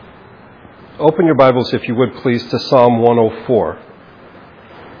Open your Bibles, if you would please, to Psalm 104.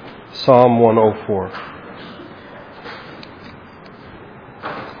 Psalm 104.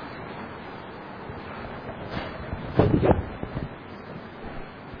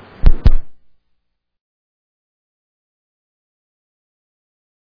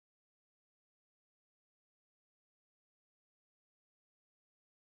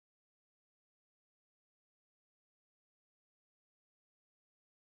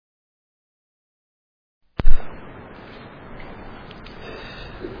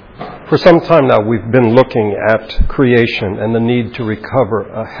 For some time now, we've been looking at creation and the need to recover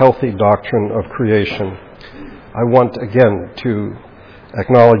a healthy doctrine of creation. I want again to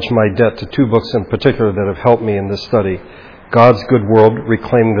acknowledge my debt to two books in particular that have helped me in this study. God's Good World,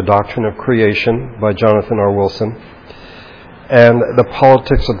 Reclaiming the Doctrine of Creation by Jonathan R. Wilson, and The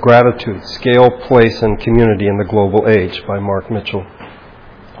Politics of Gratitude, Scale, Place, and Community in the Global Age by Mark Mitchell.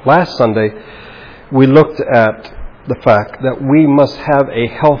 Last Sunday, we looked at the fact that we must have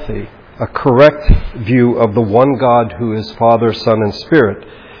a correct view of the one God who is Father, Son, and Spirit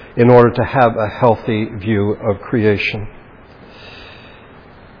in order to have a healthy view of creation.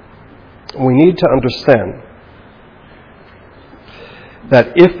 We need to understand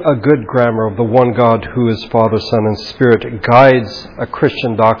that if a good grammar of the one God who is Father, Son, and Spirit guides a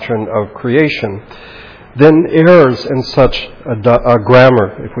Christian doctrine of creation, then errors in such a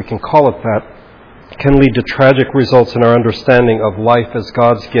grammar, if we can call it that, can lead to tragic results in our understanding of life as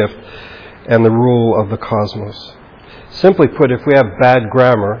God's gift and the rule of the cosmos. Simply put, if we have bad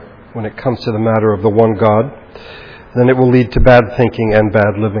grammar when it comes to the matter of the one God, then it will lead to bad thinking and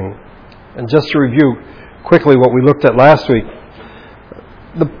bad living. And just to review quickly what we looked at last week,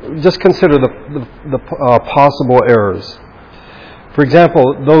 just consider the possible errors. For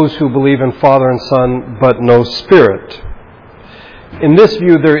example, those who believe in Father and Son but no Spirit. In this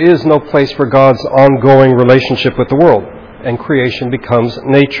view, there is no place for God's ongoing relationship with the world, and creation becomes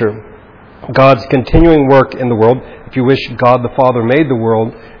nature. God's continuing work in the world, if you wish, God the Father made the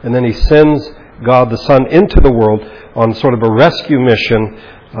world, and then He sends God the Son into the world on sort of a rescue mission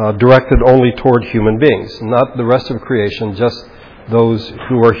directed only toward human beings, not the rest of creation, just those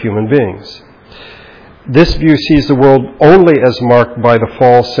who are human beings. This view sees the world only as marked by the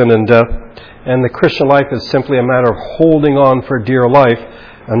fall, sin, and death, and the Christian life is simply a matter of holding on for dear life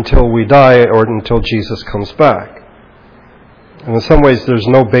until we die or until Jesus comes back. And in some ways, there's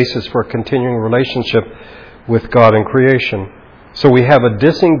no basis for a continuing relationship with God and creation. So we have a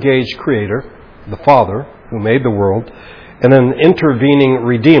disengaged Creator, the Father, who made the world, and an intervening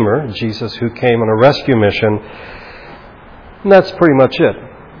Redeemer, Jesus, who came on a rescue mission. And that's pretty much it.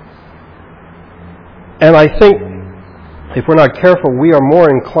 And I think if we're not careful, we are more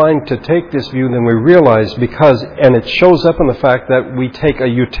inclined to take this view than we realize and it shows up in the fact that we take a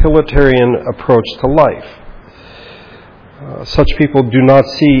utilitarian approach to life. Such people do not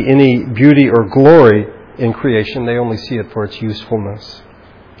see any beauty or glory in creation. They only see it for its usefulness.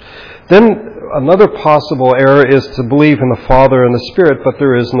 Then another possible error is to believe in the Father and the Spirit, but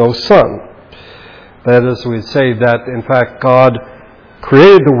there is no Son. That is, we'd say that, in fact, God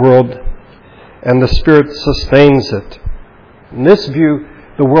created the world and the Spirit sustains it. In this view,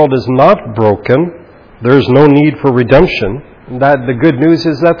 the world is not broken. There is no need for redemption. The good news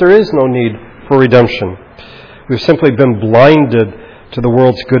is that there is no need for redemption. We've simply been blinded to the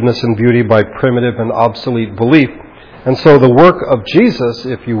world's goodness and beauty by primitive and obsolete belief. And so the work of Jesus,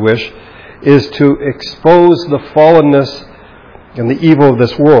 if you wish, is to expose the fallenness and the evil of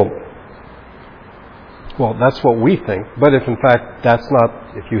this world. Well, that's what we think. But if in fact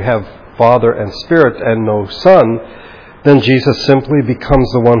if you have Father and Spirit and no Son, then Jesus simply becomes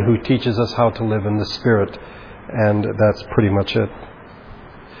the one who teaches us how to live in the Spirit. And that's pretty much it.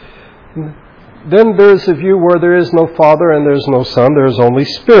 Then there's a view where there is no Father and there's no Son, there's only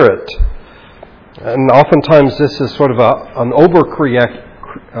Spirit. And oftentimes this is sort of an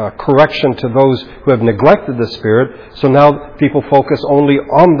correction to those who have neglected the Spirit. So now people focus only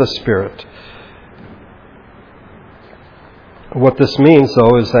on the Spirit. What this means,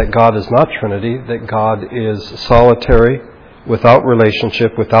 though, is that God is not Trinity, that God is solitary, without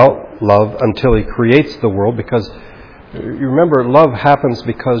relationship, without love, until He creates the world, because you remember, love happens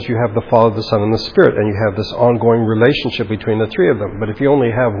because you have the Father, the Son, and the Spirit, and you have this ongoing relationship between the three of them. But if you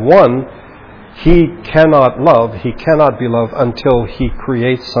only have one, He cannot love, He cannot be loved until He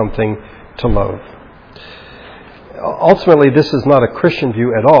creates something to love. Ultimately, this is not a Christian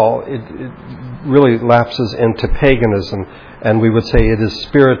view at all. It really lapses into paganism, and we would say it is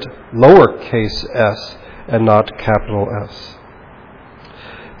Spirit, lowercase s, and not capital S.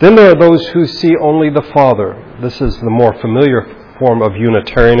 Then there are those who see only the Father. This is the more familiar form of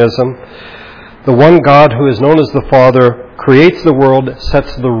Unitarianism. The one God who is known as the Father creates the world,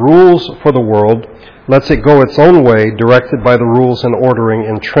 sets the rules for the world, lets it go its own way, directed by the rules and ordering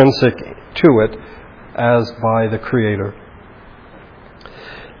intrinsic to it as by the Creator.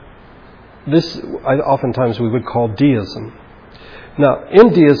 This, oftentimes we would call deism. Now,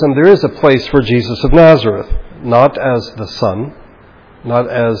 in deism, there is a place for Jesus of Nazareth, not as the Son, not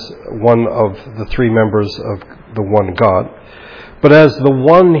as one of the three members of the one God, but as the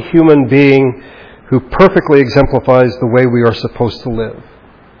one human being who perfectly exemplifies the way we are supposed to live.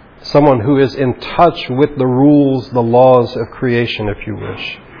 Someone who is in touch with the rules, the laws of creation, if you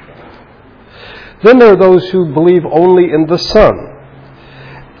wish. Then there are those who believe only in the Son.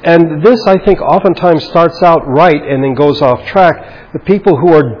 And this, I think, oftentimes starts out right and then goes off track. The people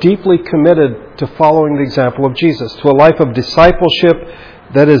who are deeply committed to following the example of Jesus, to a life of discipleship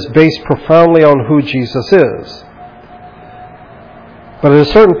that is based profoundly on who Jesus is. But at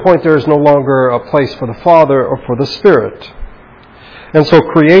a certain point, there is no longer a place for the Father or for the Spirit. And so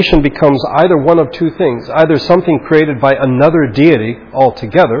creation becomes either one of two things. Either something created by another deity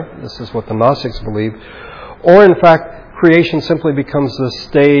altogether, this is what the Gnostics believe, or in fact, creation simply becomes the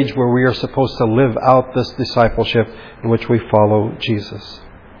stage where we are supposed to live out this discipleship in which we follow Jesus.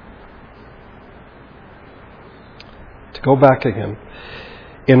 To go back again,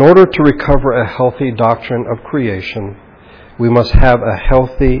 in order to recover a healthy doctrine of creation, we must have a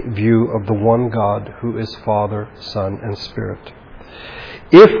healthy view of the one God who is Father, Son, and Spirit.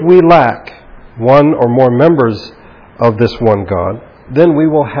 If we lack one or more members of this one God, then we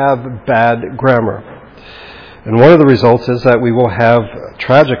will have bad grammar. And one of the results is that we will have,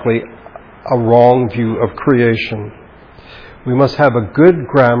 tragically, a wrong view of creation. We must have a good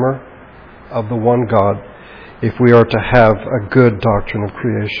grammar of the one God if we are to have a good doctrine of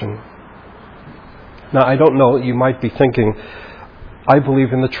creation. Now, I don't know, you might be thinking, I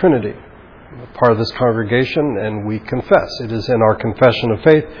believe in the Trinity. I'm part of this congregation, and we confess. It is in our confession of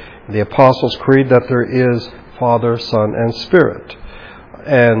faith, the Apostles' Creed, that there is Father, Son, and Spirit.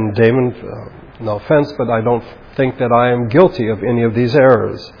 And Damon, no offense, but I don't think that I am guilty of any of these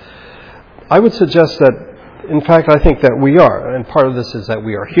errors. I would suggest that, in fact, I think that we are. And part of this is that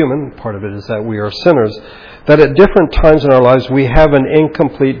we are human. Part of it is that we are sinners. That at different times in our lives, we have an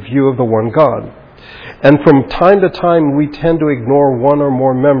incomplete view of the one God. And from time to time, we tend to ignore one or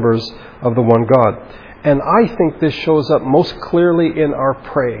more members of the one God. And I think this shows up most clearly in our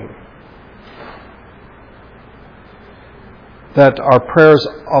praying. That our prayers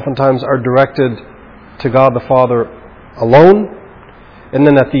oftentimes are directed to God the Father alone, and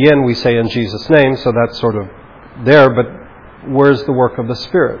then at the end we say in Jesus' name, so that's sort of there, but where's the work of the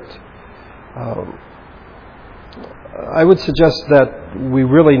Spirit? I would suggest that we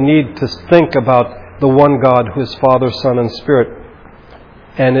really need to think about the one God who is Father, Son, and Spirit,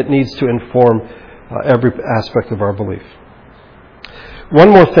 and it needs to inform every aspect of our belief. One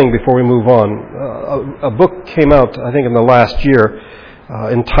more thing before we move on. A book came out, I think, in the last year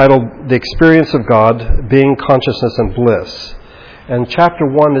entitled The Experience of God, Being, Consciousness, and Bliss. And chapter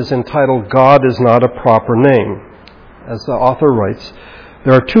 1 is entitled God is Not a Proper Name. As the author writes,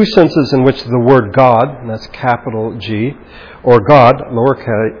 there are two senses in which the word God, and that's capital G, or God,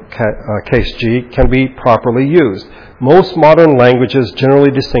 lowercase g, can be properly used. Most modern languages generally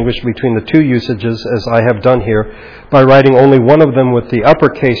distinguish between the two usages, as I have done here, by writing only one of them with the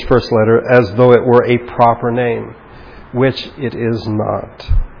uppercase first letter as though it were a proper name, which it is not.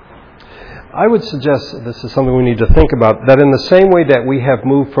 I would suggest, this is something we need to think about, that in the same way that we have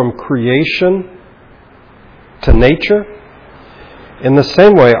moved from creation to nature, in the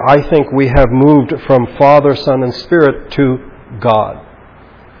same way I think we have moved from Father, Son, and Spirit to God.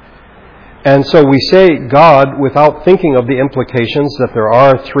 And so we say God without thinking of the implications that there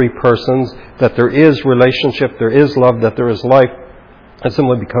are three persons, that there is relationship, there is love, that there is life. It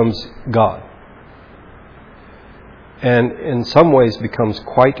simply becomes God. And in some ways becomes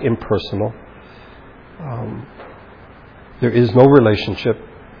quite impersonal. There is no relationship,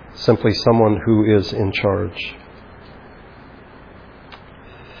 simply someone who is in charge.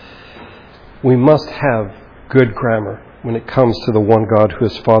 We must have good grammar when it comes to the one God who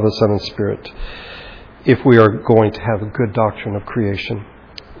is Father, Son, and Spirit, if we are going to have a good doctrine of creation.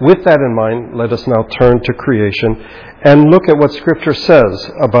 With that in mind, let us now turn to creation and look at what Scripture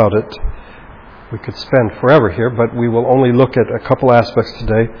says about it. We could spend forever here, but we will only look at a couple aspects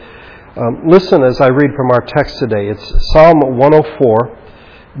today. Listen as I read from our text today. It's Psalm 104,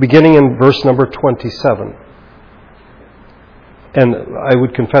 beginning in verse number 27. And I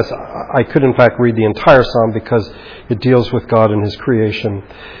would confess, I could in fact read the entire psalm because it deals with God and His creation.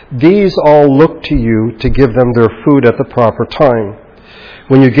 These all look to you to give them their food at the proper time.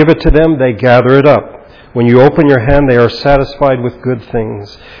 When you give it to them, they gather it up. When you open your hand, they are satisfied with good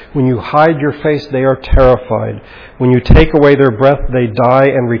things. When you hide your face, they are terrified. When you take away their breath, they die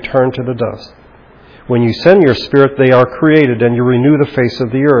and return to the dust. When you send your Spirit, they are created, and you renew the face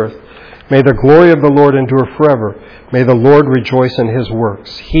of the earth. May the glory of the Lord endure forever. May the Lord rejoice in his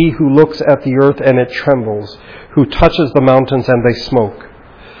works. He who looks at the earth and it trembles, who touches the mountains and they smoke.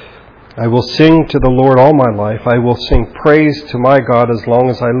 I will sing to the Lord all my life. I will sing praise to my God as long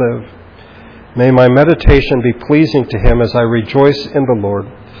as I live. May my meditation be pleasing to him as I rejoice in the Lord.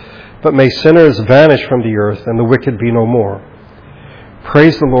 But may sinners vanish from the earth and the wicked be no more.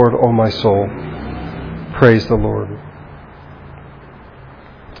 Praise the Lord, O my soul. Praise the Lord.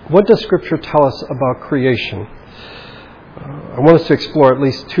 What does Scripture tell us about creation? I want us to explore at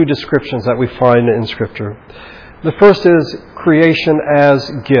least two descriptions that we find in Scripture. The first is creation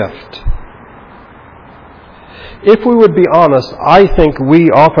as gift. If we would be honest, I think we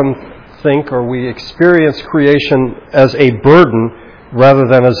often think or we experience creation as a burden rather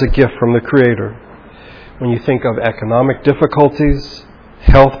than as a gift from the Creator. When you think of economic difficulties,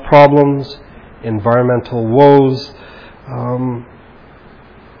 health problems, environmental woes,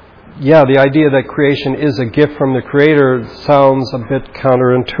 the idea that creation is a gift from the Creator sounds a bit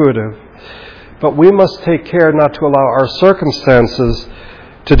counterintuitive. But we must take care not to allow our circumstances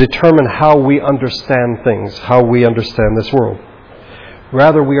to determine how we understand things, how we understand this world.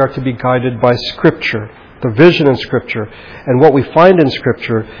 Rather, we are to be guided by Scripture, the vision in Scripture. And what we find in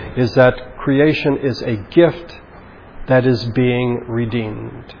Scripture is that creation is a gift that is being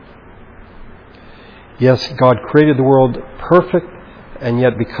redeemed. Yes, God created the world perfect, and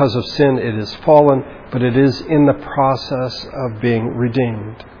yet because of sin it is fallen, but it is in the process of being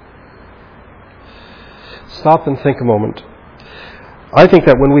redeemed. Stop and think a moment. I think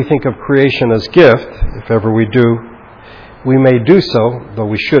that when we think of creation as gift, if ever we do, we may do so, though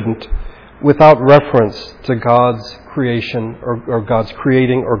we shouldn't, without reference to God's creation or God's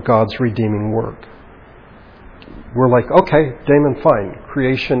creating or God's redeeming work. We're like, okay, Damon, fine.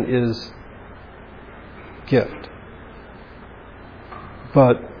 Creation is gift.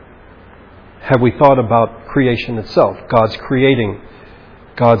 But have we thought about creation itself? God's creating,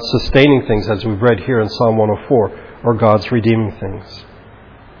 God's sustaining things, as we've read here in Psalm 104, or God's redeeming things.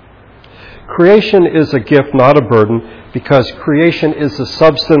 Creation is a gift, not a burden, because creation is the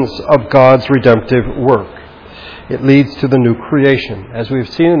substance of God's redemptive work. It leads to the new creation. As we've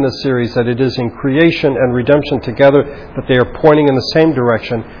seen in this series, that it is in creation and redemption together that they are pointing in the same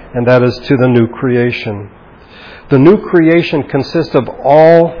direction, and that is to the new creation. The new creation consists of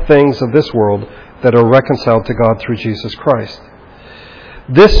all things of this world that are reconciled to God through Jesus Christ.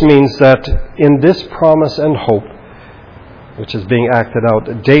 This means that in this promise and hope, which is being acted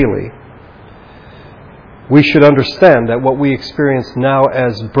out daily, we should understand that what we experience now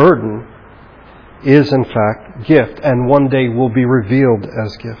as burden is in fact gift, and one day will be revealed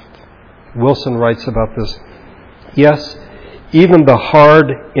as gift. Wilson writes about this. Yes, even the hard,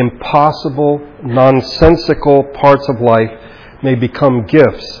 impossible, nonsensical parts of life may become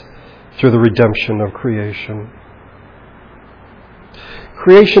gifts through the redemption of creation.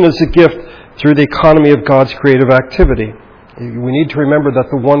 Creation is a gift through the economy of God's creative activity. We need to remember that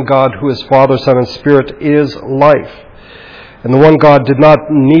the one God who is Father, Son, and Spirit is life. And the one God did not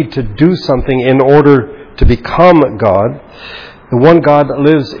need to do something in order to become God. The one God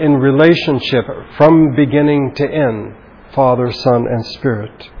lives in relationship from beginning to end, Father, Son, and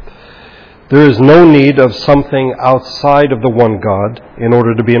Spirit. There is no need of something outside of the one God in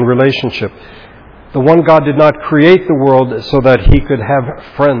order to be in relationship. The one God did not create the world so that he could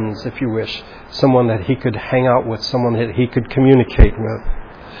have friends, if you wish, someone that he could hang out with, someone that he could communicate with.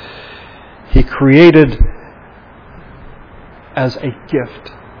 He created as a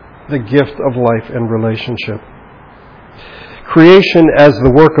gift, the gift of life and relationship. Creation as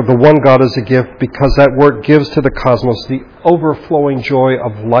the work of the one God is a gift because that work gives to the cosmos the overflowing joy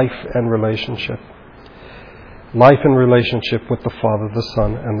of life and relationship. Life and relationship with the Father, the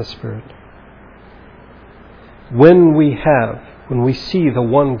Son, and the Spirit. When we see the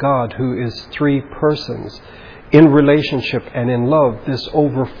one God who is three persons in relationship and in love, this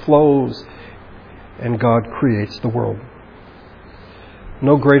overflows and God creates the world.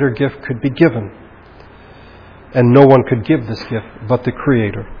 No greater gift could be given. And no one could give this gift but the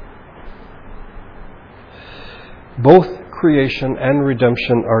Creator. Both creation and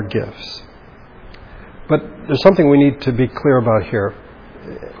redemption are gifts. But there's something we need to be clear about here.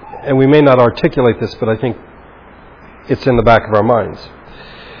 And we may not articulate this, but I think it's in the back of our minds.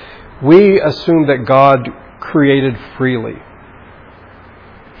 We assume that God created freely.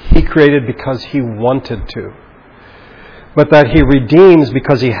 He created because He wanted to. but that He redeems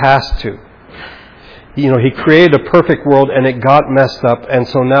because He has to. He created a perfect world and it got messed up, and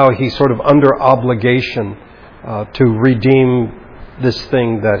so now He's sort of under obligation to redeem this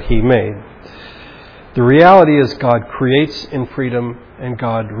thing that He made. The reality is God creates in freedom and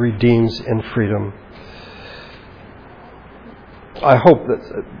God redeems in freedom. I hope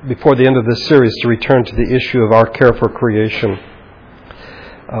that before the end of this series to return to the issue of our care for creation.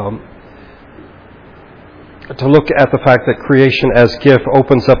 To look at the fact that creation as gift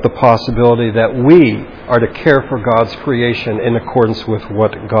opens up the possibility that we are to care for God's creation in accordance with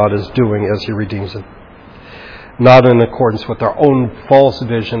what God is doing as He redeems it. Not in accordance with our own false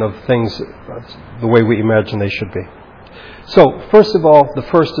vision of things the way we imagine they should be. So, first of all, the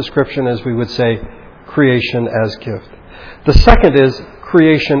first description is, we would say, creation as gift. The second is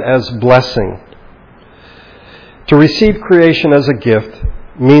creation as blessing. To receive creation as a gift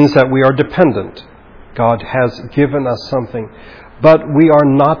means that we are dependent. God has given us something, but we are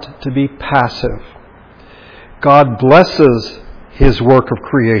not to be passive. God blesses His work of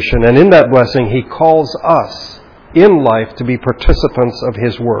creation, and in that blessing He calls us in life to be participants of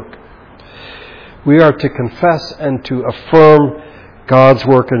His work. We are to confess and to affirm God's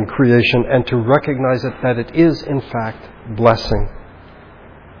work in creation and to recognize that it is in fact blessing.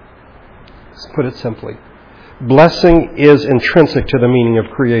 Let's put it simply. Blessing is intrinsic to the meaning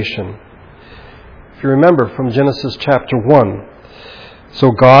of creation. If you remember from Genesis chapter 1,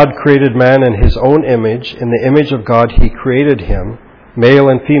 so God created man in His own image. In the image of God He created him. Male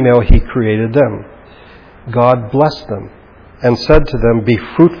and female He created them. God blessed them and said to them, "Be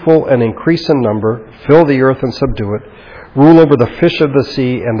fruitful and increase in number, fill the earth and subdue it, rule over the fish of the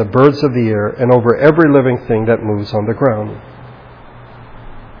sea and the birds of the air, and over every living thing that moves on the ground."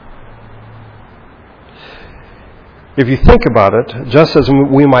 If you think about it, just as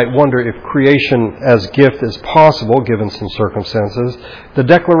we might wonder if creation as gift is possible given some circumstances, the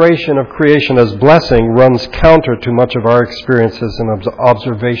declaration of creation as blessing runs counter to much of our experiences and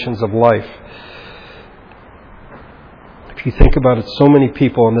observations of life. If you think about it, so many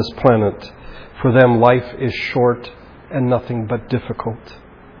people on this planet, for them life is short and nothing but difficult.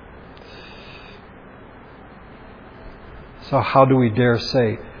 So how do we dare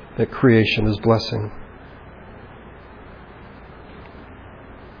say that creation is blessing?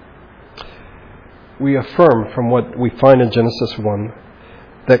 We affirm from what we find in Genesis 1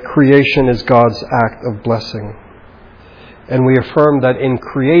 that creation is God's act of blessing. And we affirm that in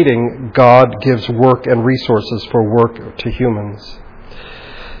creating, God gives work and resources for work to humans.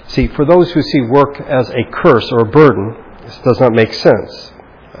 See, for those who see work as a curse or a burden, this does not make sense.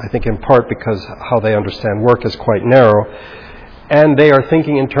 I think in part because how they understand work is quite narrow. And they are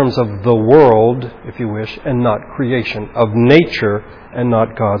thinking in terms of the world, if you wish, and not creation, of nature and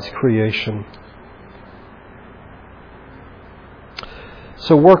not God's creation.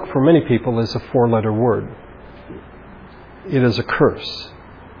 So work for many people is a 4-letter word. It is a curse.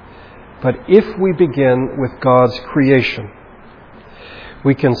 But if we begin with God's creation,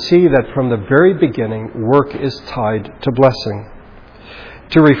 we can see that from the very beginning, work is tied to blessing.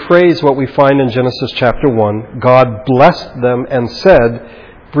 To rephrase what we find in Genesis chapter 1, God blessed them and said,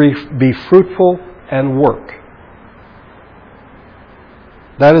 "Be fruitful and work."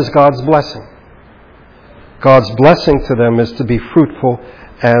 That is God's blessing. God's blessing to them is to be fruitful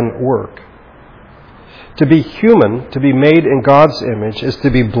and work. To be human, to be made in God's image, is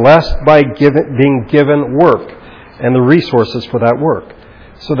to be blessed by being given work and the resources for that work,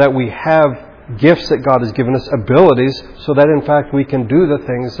 so that we have gifts that God has given us, abilities, so that in fact we can do the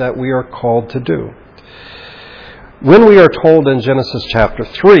things that we are called to do. When we are told in Genesis chapter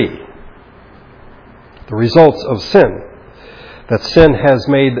 3, the results of sin, that sin has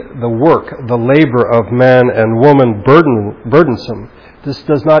made the work, the labor of man and woman burdensome, this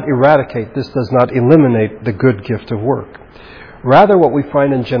does not eradicate, this does not eliminate the good gift of work. Rather, what we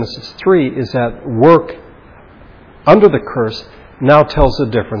find in Genesis 3 is that work under the curse now tells a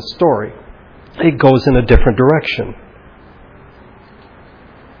different story. It goes in a different direction.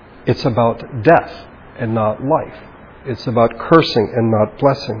 It's about death and not life. It's about cursing and not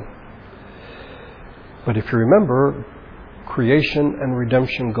blessing. But if you remember, creation and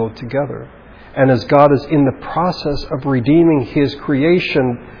redemption go together. And as God is in the process of redeeming His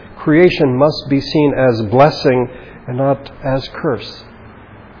creation, creation must be seen as blessing and not as curse.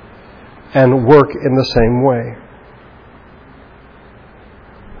 And work in the same way.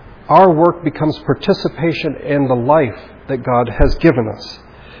 Our work becomes participation in the life that God has given us.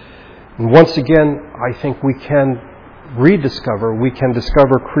 And once again, I think we can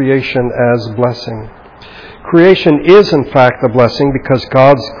discover creation as blessing. Creation is in fact a blessing because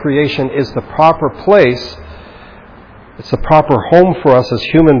God's creation is the proper place It's the proper home for us as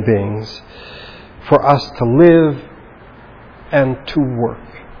human beings, for us to live and to work.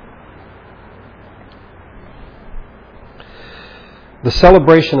 The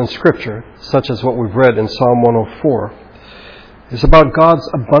celebration in Scripture, such as what we've read in Psalm 104, is about God's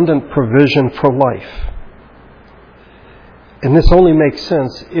abundant provision for life. And this only makes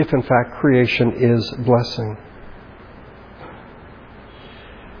sense if, in fact, creation is blessing.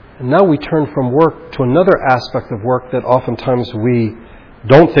 And now we turn from work to another aspect of work that oftentimes we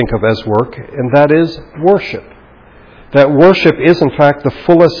don't think of as work, and that is worship. That worship is, in fact, the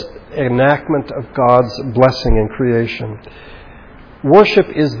fullest enactment of God's blessing in creation. Worship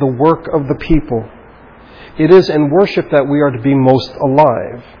is the work of the people. It is in worship that we are to be most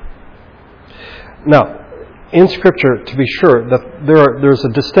alive. Now, in Scripture, to be sure, that there's a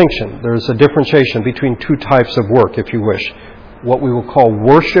distinction, there's a differentiation between two types of work, if you wish. What we will call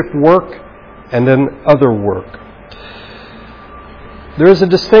worship work and then other work. There is a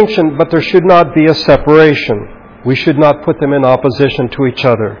distinction, but there should not be a separation. We should not put them in opposition to each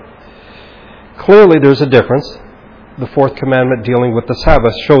other. Clearly there's a difference. The fourth commandment dealing with the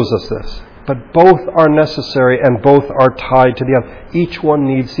Sabbath shows us this. But both are necessary and both are tied to the other. Each one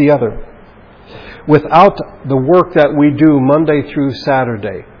needs the other. Without the work that we do Monday through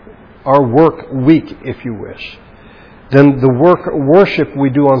Saturday, our work week, if you wish, then the worship we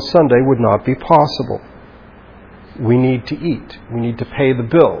do on Sunday would not be possible. We need to eat. We need to pay the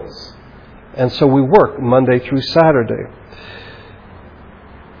bills. And so we work Monday through Saturday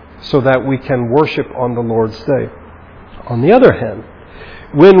so that we can worship on the Lord's Day. On the other hand,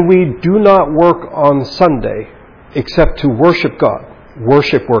 when we do not work on Sunday except to worship God,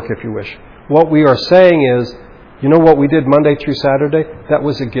 worship work if you wish, what we are saying is, you know what we did Monday through Saturday? That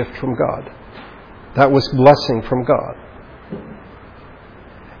was a gift from God. That was blessing from God.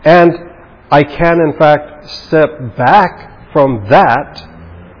 And I can, in fact, step back from that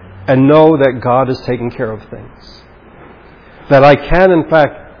and know that God is taking care of things. That I can, in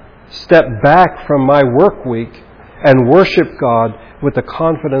fact, step back from my work week and worship God with the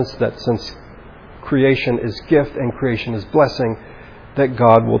confidence that since creation is gift and creation is blessing, that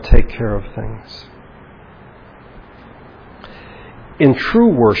God will take care of things. In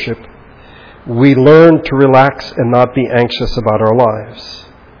true worship, we learn to relax and not be anxious about our lives.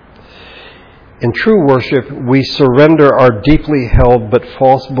 In true worship, we surrender our deeply held but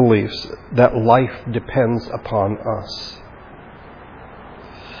false beliefs that life depends upon us.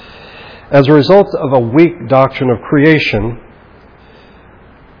 As a result of a weak doctrine of creation,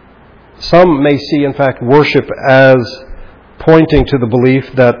 some may see, in fact, worship as pointing to the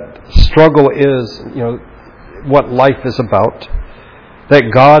belief that struggle is, what life is about,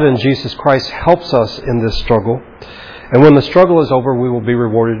 that God and Jesus Christ helps us in this struggle, and when the struggle is over, we will be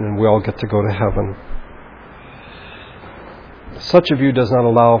rewarded and we all get to go to heaven. Such a view does not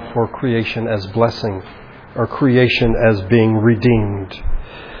allow for creation as blessing or creation as being redeemed,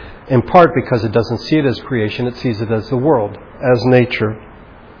 in part because it doesn't see it as creation, it sees it as the world, as nature.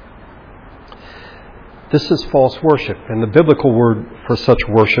 This is false worship, and the biblical word for such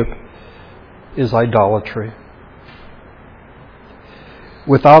worship is idolatry.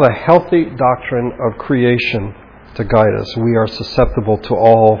 Without a healthy doctrine of creation to guide us, we are susceptible to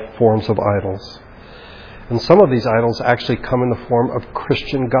all forms of idols. And some of these idols actually come in the form of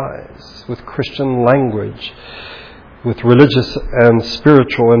Christian guise, with Christian language, with religious and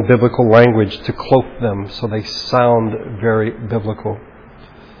spiritual and biblical language to cloak them so they sound very biblical.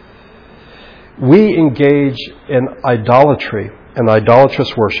 We engage in idolatry and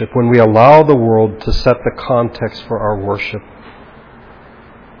idolatrous worship when we allow the world to set the context for our worship.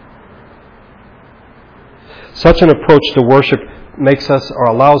 Such an approach to worship makes us or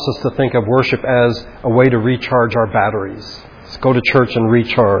allows us to think of worship as a way to recharge our batteries. Let's go to church and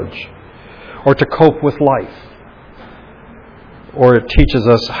recharge. Or to cope with life. Or it teaches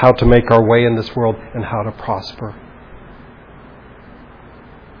us how to make our way in this world and how to prosper.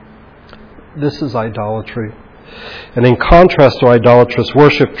 This is idolatry. And in contrast to idolatrous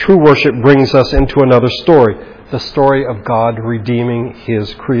worship, true worship brings us into another story. The story of God redeeming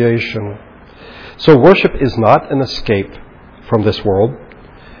His creation. So worship is not an escape from this world,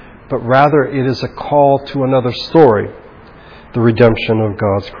 but rather it is a call to another story, the redemption of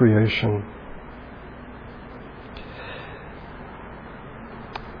God's creation.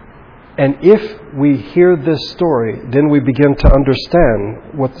 And if we hear this story, then we begin to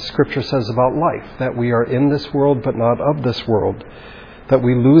understand what the Scripture says about life, that we are in this world but not of this world, that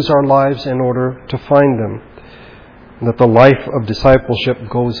we lose our lives in order to find them, and that the life of discipleship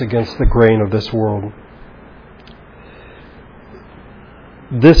goes against the grain of this world.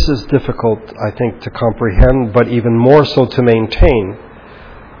 This is difficult, I think, to comprehend, but even more so to maintain,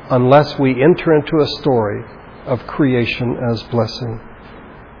 unless we enter into a story of creation as blessing.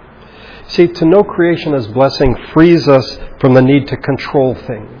 See, to know creation as blessing frees us from the need to control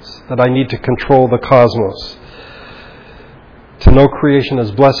things, that I need to control the cosmos. To know creation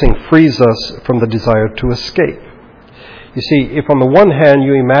as blessing frees us from the desire to escape. You see, if on the one hand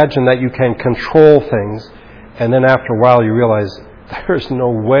you imagine that you can control things, and then after a while you realize there's no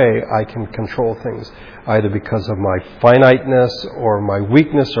way I can control things, either because of my finiteness or my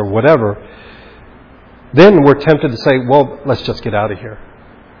weakness or whatever, then we're tempted to say, well, let's just get out of here.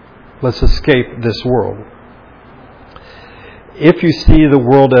 Let's escape this world. If you see the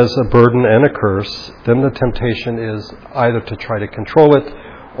world as a burden and a curse, then the temptation is either to try to control it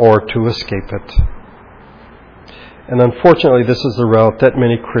or to escape it. And unfortunately, this is the route that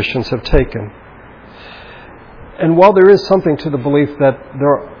many Christians have taken. And while there is something to the belief that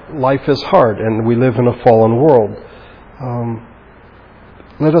life is hard and we live in a fallen world,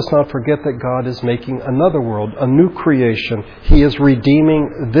 let us not forget that God is making another world, a new creation. He is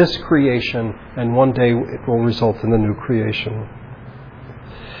redeeming this creation, and one day it will result in the new creation.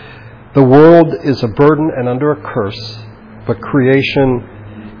 The world is a burden and under a curse, but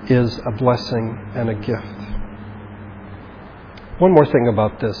creation is a blessing and a gift. One more thing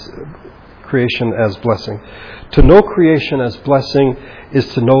about this, creation as blessing. To know creation as blessing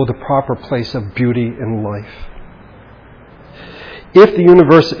is to know the proper place of beauty in life. If the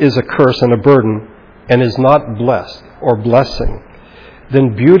universe is a curse and a burden and is not blessed or blessing,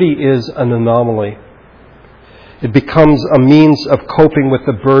 then beauty is an anomaly. It becomes a means of coping with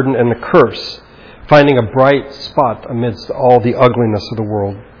the burden and the curse, finding a bright spot amidst all the ugliness of the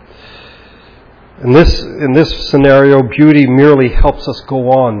world. In this scenario, beauty merely helps us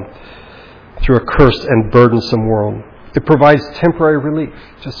go on through a cursed and burdensome world. It provides temporary relief,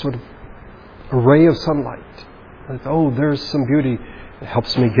 just sort of a ray of sunlight. Oh, there's some beauty. It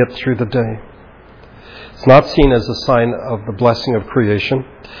helps me get through the day. It's not seen as a sign of the blessing of creation.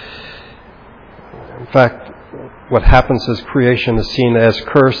 In fact, what happens is creation is seen as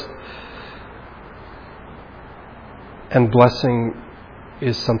cursed, and blessing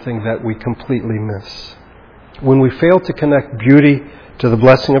is something that we completely miss. When we fail to connect beauty to the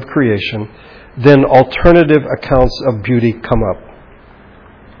blessing of creation, then alternative accounts of beauty come up.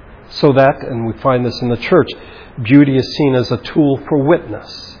 So that, and we find this in the church, beauty is seen as a tool for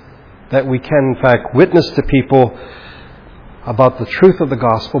witness. That we can, in fact, witness to people about the truth of the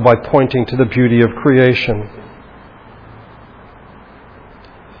gospel by pointing to the beauty of creation.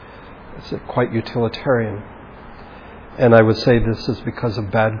 It's quite utilitarian. And I would say this is because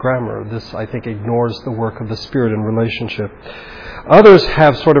of bad grammar. This, I think, ignores the work of the Spirit in relationship. Others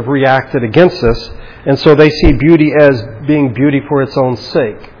have sort of reacted against this, and so they see beauty as being beauty for its own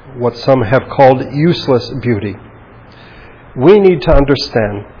sake, what some have called useless beauty. We need to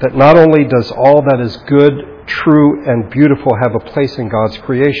understand that not only does all that is good, true, and beautiful have a place in God's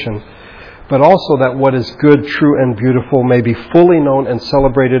creation, but also that what is good, true, and beautiful may be fully known and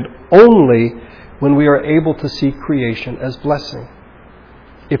celebrated only when we are able to see creation as blessing.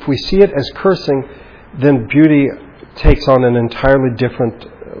 If we see it as cursing, then beauty takes on an entirely different,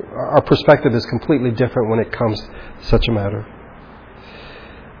 our perspective is completely different when it comes to such a matter.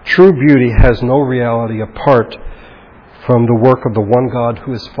 True beauty has no reality apart from the work of the one God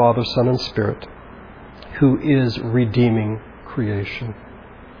who is Father, Son, and Spirit, who is redeeming creation.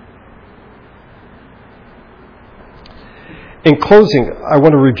 In closing, I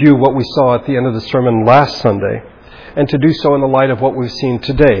want to review what we saw at the end of the sermon last Sunday, and to do so in the light of what we've seen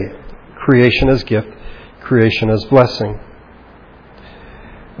today. Creation as gift, creation as blessing.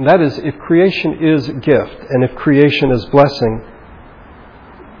 And that is, if creation is gift, and if creation is blessing,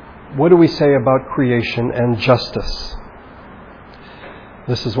 what do we say about creation and justice?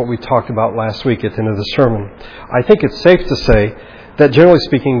 This is what we talked about last week at the end of the sermon. I think it's safe to say that, generally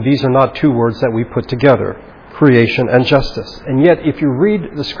speaking, these are not two words that we put together, creation and justice. And yet, if you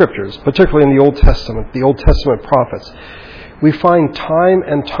read the Scriptures, particularly in the Old Testament prophets, we find time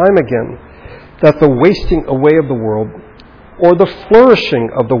and time again that the wasting away of the world, or the flourishing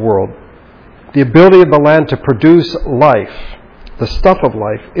of the world, the ability of the land to produce life, the stuff of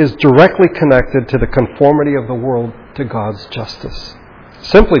life, is directly connected to the conformity of the world to God's justice.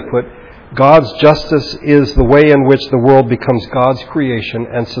 Simply put, God's justice is the way in which the world becomes God's creation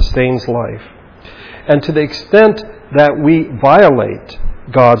and sustains life. And to the extent that we violate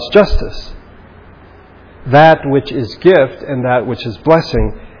God's justice, that which is gift and that which is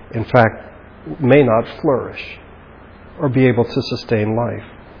blessing, in fact, may not flourish or be able to sustain life.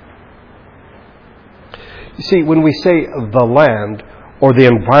 You see, when we say the land or the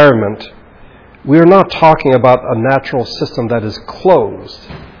environment, we are not talking about a natural system that is closed,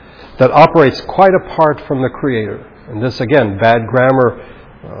 that operates quite apart from the Creator. And this, again, bad grammar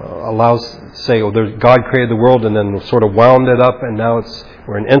allows, say, God created the world and then sort of wound it up, and now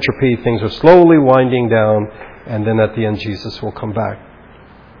we're in entropy, things are slowly winding down, and then at the end Jesus will come back.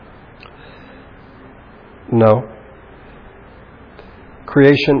 No.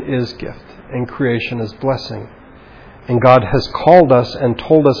 Creation is gift, and creation is blessing. And God has called us and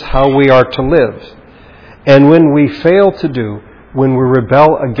told us how we are to live. And when we fail to do, when we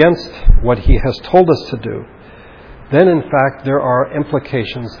rebel against what He has told us to do, then in fact there are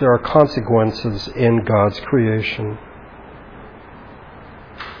implications, there are consequences in God's creation.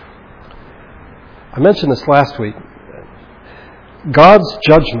 I mentioned this last week. God's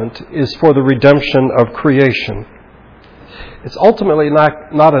judgment is for the redemption of creation. It's ultimately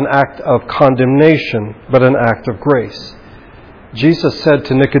not an act of condemnation, but an act of grace. Jesus said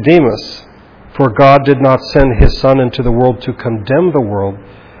to Nicodemus, "For God did not send His Son into the world to condemn the world,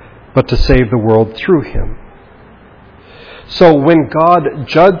 but to save the world through Him." So when God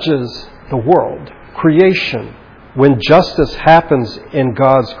judges the world, creation, when justice happens in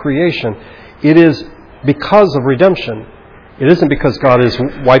God's creation, it is because of redemption. It isn't because God is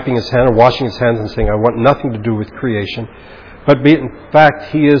wiping His hand or washing His hands and saying, "I want nothing to do with creation." But in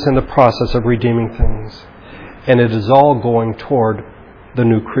fact, He is in the process of redeeming things. And it is all going toward the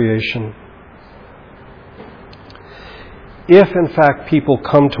new creation. If in fact people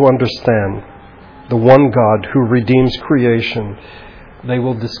come to understand the one God who redeems creation, they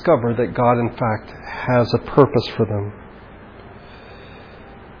will discover that God in fact has a purpose for them.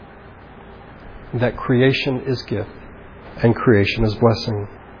 That creation is gift and creation is blessing.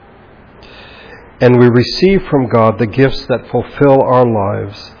 And we receive from God the gifts that fulfill our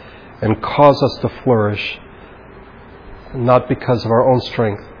lives and cause us to flourish, not because of our own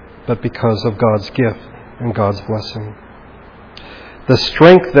strength, but because of God's gift and God's blessing. The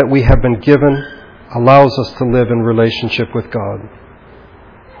strength that we have been given allows us to live in relationship with God.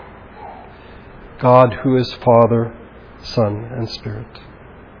 God who is Father, Son, and Spirit.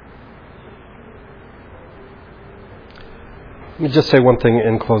 Let me just say one thing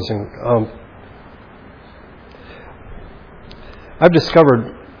in closing. I've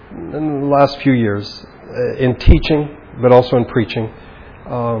discovered in the last few years, in teaching, but also in preaching,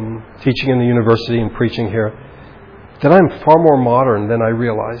 teaching in the university and preaching here, that I'm far more modern than I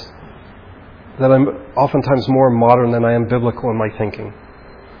realized. That I'm oftentimes more modern than I am biblical in my thinking.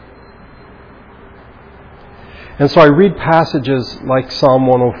 And so I read passages like Psalm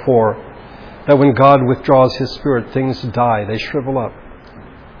 104, that when God withdraws His Spirit, things die, they shrivel up.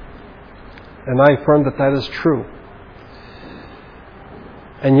 And I affirm that that is true.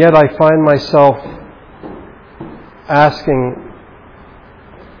 And yet I find myself asking,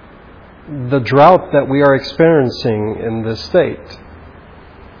 the drought that we are experiencing in this state,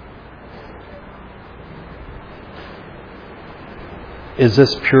 is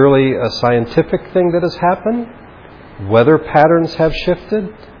this purely a scientific thing that has happened? Weather patterns have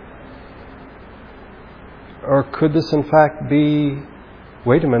shifted? Or could this in fact be,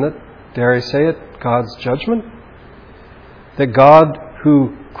 wait a minute, dare I say it, God's judgment? That God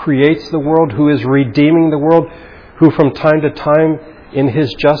who creates the world, who is redeeming the world, who from time to time in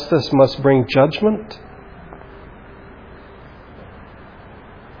His justice must bring judgment?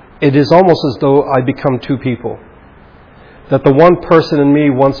 It is almost as though I become two people. That the one person in me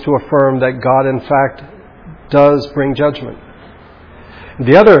wants to affirm that God in fact does bring judgment.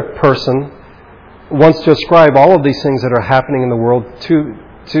 The other person wants to ascribe all of these things that are happening in the world to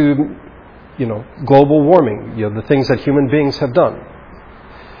global warming, the things that human beings have done.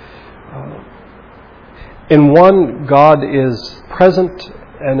 In one, God is present,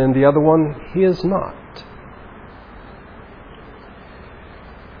 and in the other one, He is not.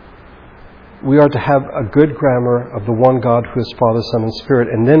 We are to have a good grammar of the one God who is Father, Son, and Spirit,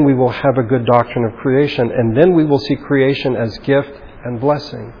 and then we will have a good doctrine of creation, and then we will see creation as gift and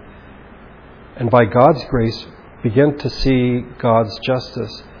blessing. And by God's grace, begin to see God's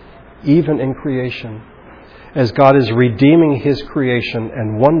justice, even in creation, as God is redeeming His creation,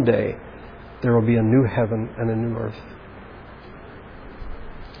 and one day there will be a new heaven and a new earth.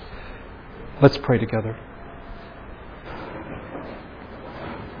 Let's pray together.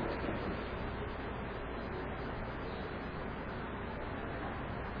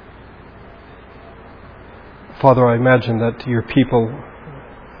 Father, I imagine that your people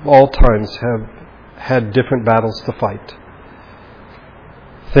of all times have had different battles to fight.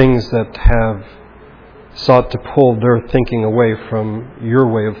 Things that have sought to pull their thinking away from your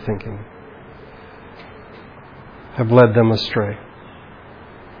way of thinking, have led them astray.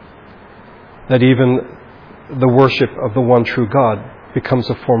 that even the worship of the one true God becomes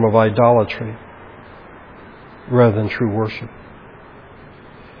a form of idolatry rather than true worship.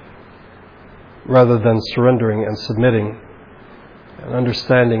 Rather than surrendering and submitting and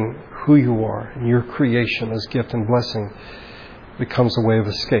understanding who you are and your creation as gift and blessing becomes a way of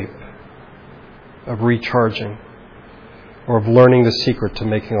escape, of recharging, or of learning the secret to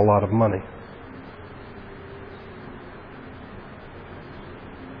making a lot of money.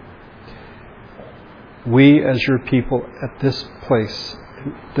 We, as your people at this place,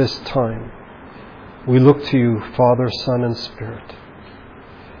 this time, we look to you, Father, Son, and Spirit,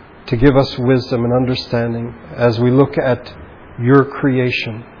 to give us wisdom and understanding as we look at your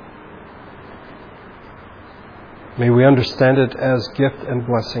creation. May we understand it as gift and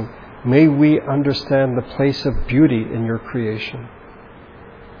blessing. May we understand the place of beauty in your creation.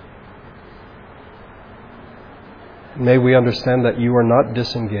 May we understand that you are not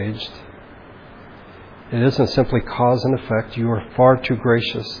disengaged. It isn't simply cause and effect. You are far too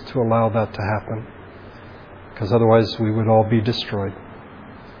gracious to allow that to happen, because otherwise we would all be destroyed.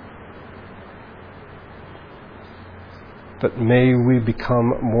 But may we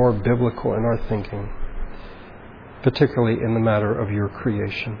become more biblical in our thinking, particularly in the matter of your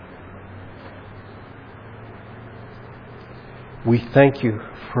creation. We thank you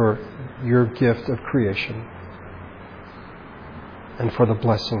for your gift of creation and for the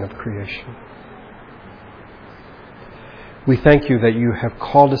blessing of creation. We thank you that you have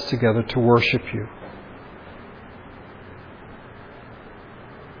called us together to worship you.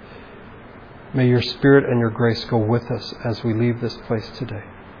 May your Spirit and your grace go with us as we leave this place today.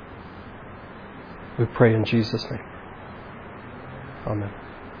 We pray in Jesus' name. Amen.